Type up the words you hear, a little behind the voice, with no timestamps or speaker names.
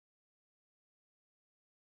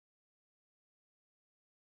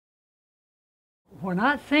When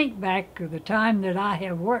I think back to the time that I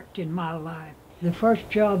have worked in my life, the first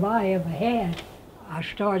job I ever had, I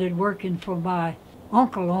started working for my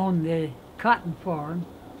uncle on the cotton farm.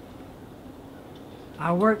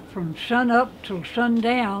 I worked from sun up till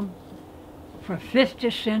sundown for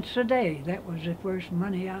 50 cents a day. That was the first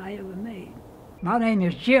money I ever made. My name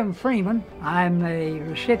is Jim Freeman. I'm a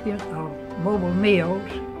recipient of mobile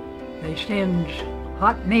meals. They send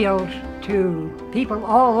hot meals to people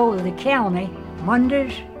all over the county,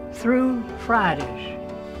 Mondays through Fridays.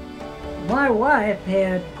 My wife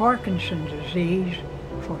had Parkinson's disease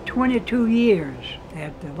for 22 years.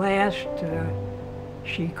 At the last,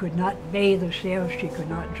 she could not bathe herself, she could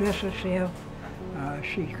not dress herself,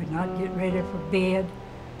 she could not get ready for bed,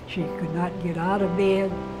 she could not get out of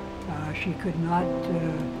bed, she could not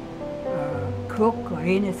cook or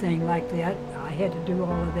anything like that. I had to do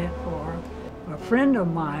all of that for her. A friend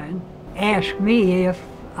of mine asked me if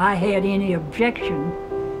I had any objection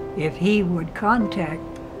if he would contact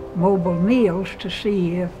Mobile Meals to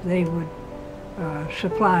see if they would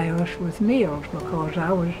supply us with meals, because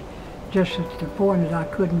I was just at the point that I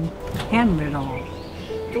couldn't handle it all.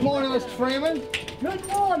 Good morning, Mr. Freeman. Good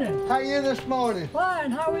morning. How are you this morning?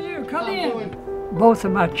 Fine, how are you? Come in. Doing? Both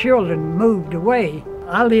of my children moved away.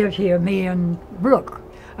 I live here, me and Brooke.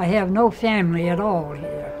 I have no family at all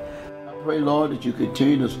here. I pray, Lord, that you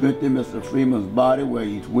continue to strengthen Mr. Freeman's body where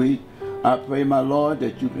he's weak. I pray, my Lord,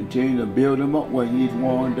 that you continue to build him up where he's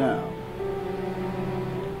worn down.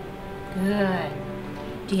 Good.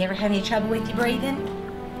 Do you ever have any trouble with your breathing?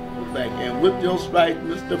 And with your stripes,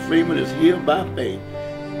 Mr. Freeman is healed by faith.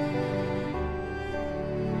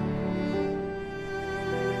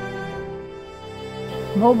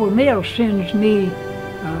 Mobile Meals sends me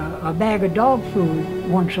a bag of dog food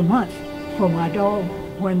once a month for my dog.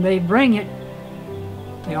 When they bring it,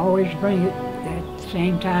 they always bring it at the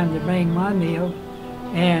same time they bring my meal,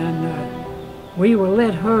 and we will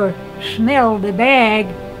let her smell the bag,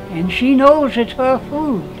 and she knows it's her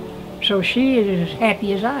food. So she is as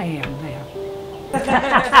happy as I am now.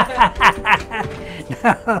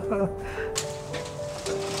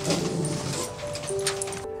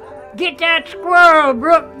 Get that squirrel,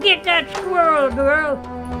 Brooke! Get that squirrel, girl!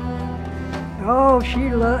 Oh, she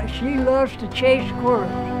loves to chase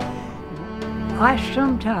squirrels. I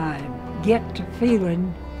sometimes get to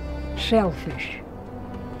feeling selfish.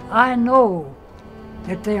 I know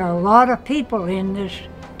that there are a lot of people in this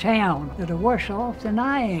town that are worse off than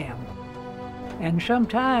I am. And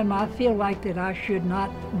sometimes I feel like that I should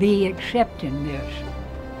not be accepting this.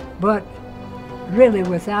 But really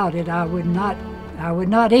without it, I would not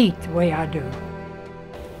eat the way I do.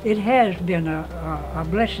 It has been a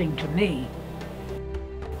blessing to me.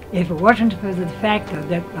 If it wasn't for the fact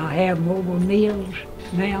that I have mobile meals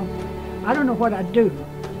now, I don't know what I'd do.